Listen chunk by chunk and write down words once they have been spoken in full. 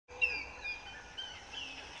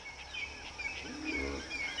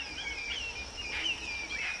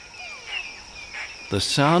The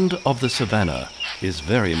sound of the savannah is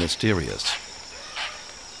very mysterious.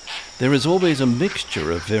 There is always a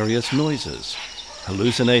mixture of various noises,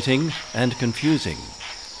 hallucinating and confusing.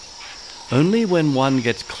 Only when one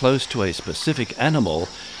gets close to a specific animal,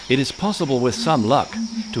 it is possible with some luck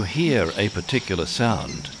to hear a particular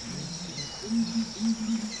sound.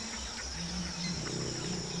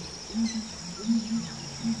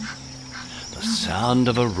 The sound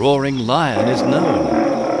of a roaring lion is known,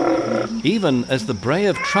 even as the bray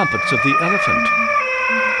of trumpets of the elephant.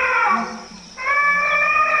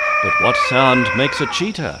 But what sound makes a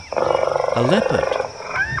cheetah, a leopard,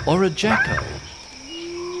 or a jackal?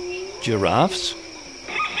 Giraffes,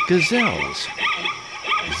 gazelles,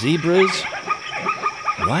 zebras,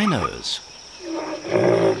 rhinos.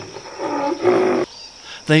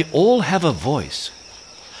 They all have a voice.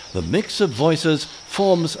 The mix of voices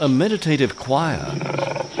forms a meditative choir,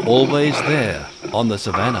 always there on the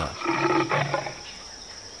savannah.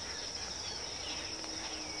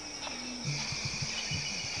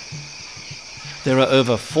 There are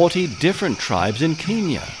over 40 different tribes in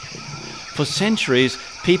Kenya. For centuries,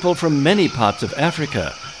 people from many parts of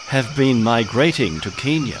Africa have been migrating to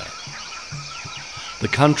Kenya. The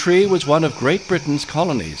country was one of Great Britain's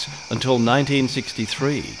colonies until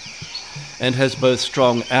 1963 and has both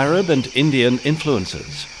strong Arab and Indian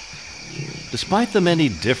influences. Despite the many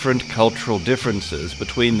different cultural differences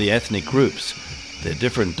between the ethnic groups, their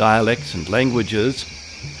different dialects and languages,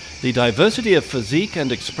 the diversity of physique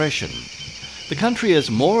and expression, the country is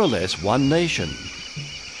more or less one nation.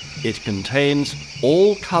 It contains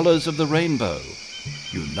all colors of the rainbow,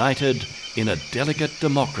 united in a delicate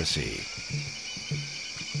democracy.